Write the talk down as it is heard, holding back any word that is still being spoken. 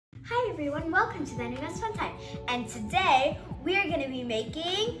Hi everyone, welcome to the Nina's Fun Time. And today we're going to be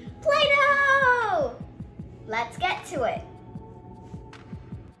making Play-Doh! Let's get to it.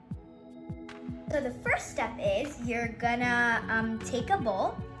 So the first step is you're gonna take a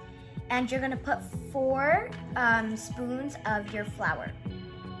bowl and you're gonna put 4 spoons of your flour.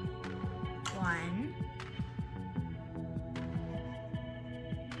 1,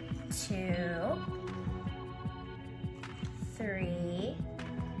 2, 3,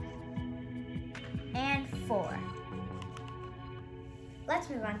 and 4. Let's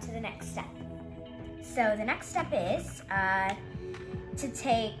move on to the next step. So the next step is to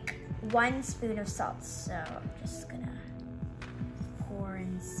take 1 spoon of salt. So I'm just gonna pour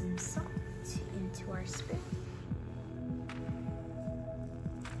in some salt into our spoon.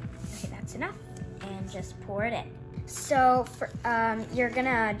 Okay, that's enough. And just pour it in. So you're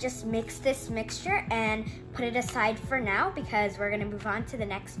gonna just mix this mixture and put it aside for now because we're gonna move on to the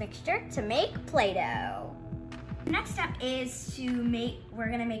next mixture to make Play-Doh. The next step is we're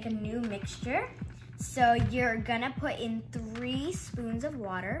gonna make a new mixture. So you're gonna put in 3 spoons of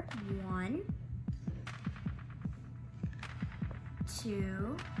water. 1,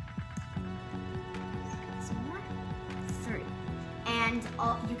 2, some more, 3. And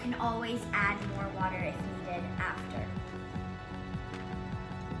you can always add more water if needed after.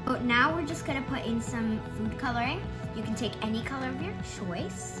 Oh, now we're just gonna put in some food coloring. You can take any color of your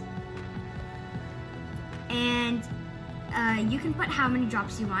choice. And you can put how many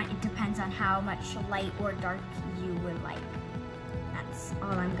drops you want. It depends on how much light or dark you would like. That's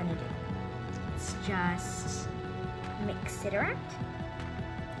all I'm gonna do. Let's just mix it around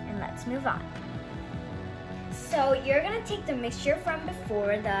and let's move on. So you're gonna take the mixture from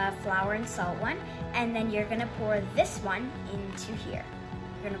before, the flour and salt one, and then you're gonna pour this one into here.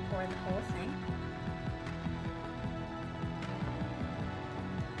 You're gonna pour the whole thing.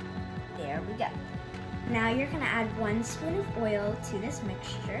 There we go. Now you're gonna add 1 spoon of oil to this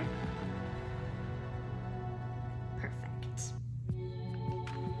mixture. Perfect.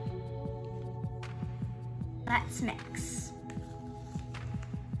 Let's mix.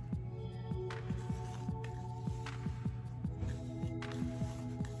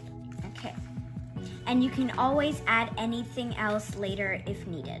 Okay. And you can always add anything else later if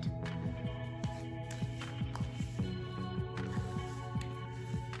needed.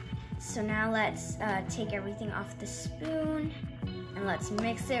 So now let's take everything off the spoon and let's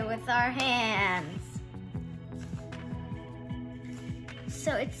mix it with our hands.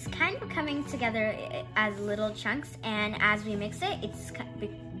 So it's kind of coming together as little chunks, and as we mix it, it's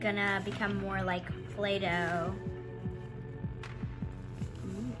gonna become more like Play-Doh.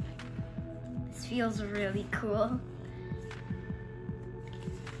 This feels really cool.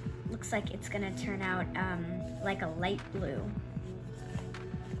 Looks like it's gonna turn out like a light blue.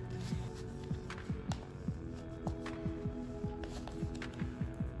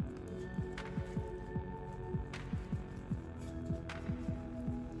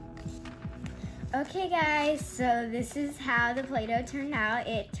 Okay guys, so this is how the Play-Doh turned out.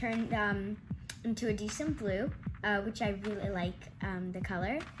 It turned into a decent blue, which I really like the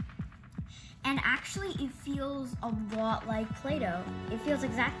color. And actually it feels a lot like Play-Doh. It feels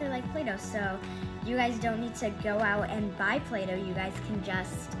exactly like Play-Doh, so you guys don't need to go out and buy Play-Doh. You guys can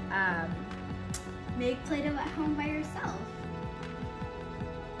just make Play-Doh at home by yourself.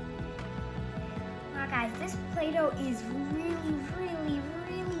 Now guys, this Play-Doh is really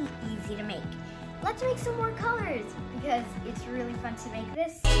easy to make. Let's make some more colors because it's really fun to make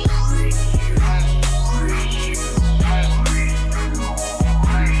this.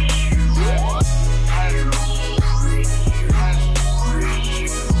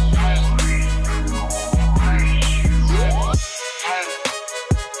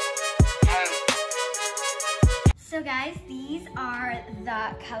 So guys, these are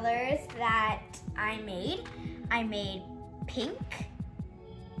the colors that I made. I made pink,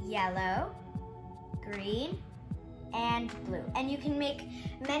 yellow, green, and blue. And you can make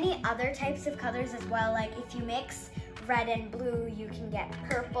many other types of colors as well. Like if you mix red and blue, you can get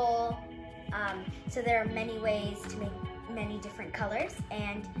purple. So there are many ways to make many different colors,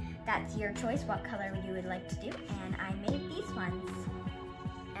 and that's your choice what color you would like to do. And I made these ones,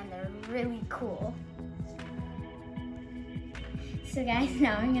 and they're really cool. So guys,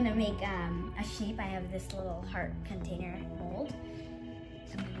 now I'm gonna make a shape. I have this little heart container mold.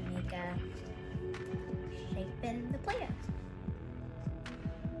 So I'm gonna make a shape in the Play-Doh.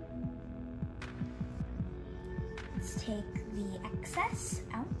 Let's take the excess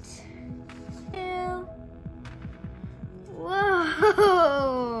out.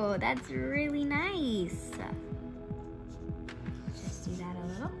 Whoa, that's really nice. Just do that a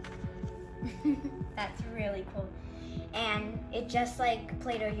little. That's really cool. And it's just like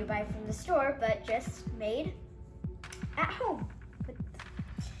Play-Doh you buy from the store, but just made at home with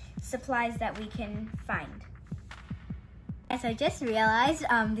supplies that we can find. Yes, I just realized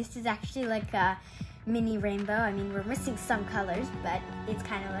this is actually like a mini rainbow. I mean, we're missing some colors, but it's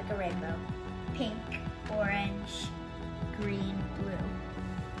kind of like a rainbow. Pink, orange, green, blue.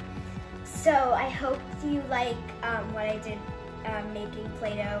 So I hope you like what I did making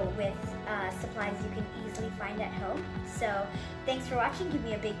Play-Doh with supplies you can easily find at home. So thanks for watching. Give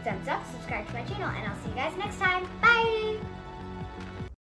me a big thumbs up, subscribe to my channel, and I'll see you guys next time. Bye!